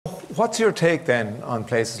what's your take then on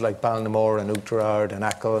places like Ballinamore and Oughterard and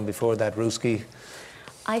Achill and before that Ruski?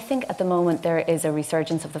 I think at the moment there is a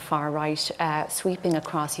resurgence of the far right sweeping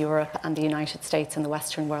across Europe and the United States and the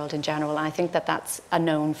Western world in general. And I think that that's a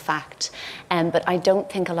known fact. But I don't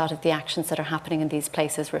think a lot of the actions that are happening in these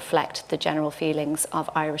places reflect the general feelings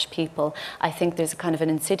of Irish people. I think there's a kind of an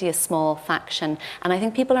insidious small faction. And I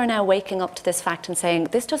think people are now waking up to this fact and saying,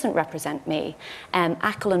 this doesn't represent me.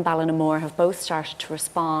 Achill and Ballinamore have both started to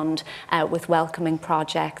respond with welcoming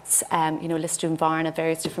projects. You know, Lisdoon Varna,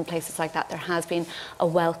 various different places like that. There has been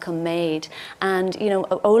a welcome made. And, you know,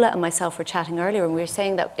 Ola and myself were chatting earlier and we were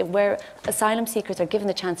saying that where asylum seekers are given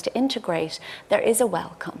the chance to integrate, there is a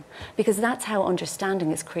welcome, because that's how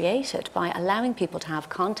understanding is created, by allowing people to have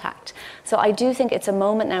contact. So I do think it's a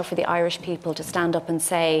moment now for the Irish people to stand up and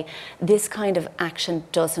say, this kind of action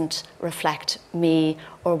doesn't reflect me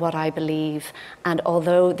or what I believe. And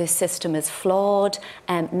although this system is flawed,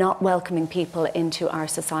 not welcoming people into our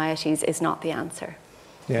societies is not the answer.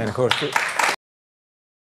 Yeah, and of course,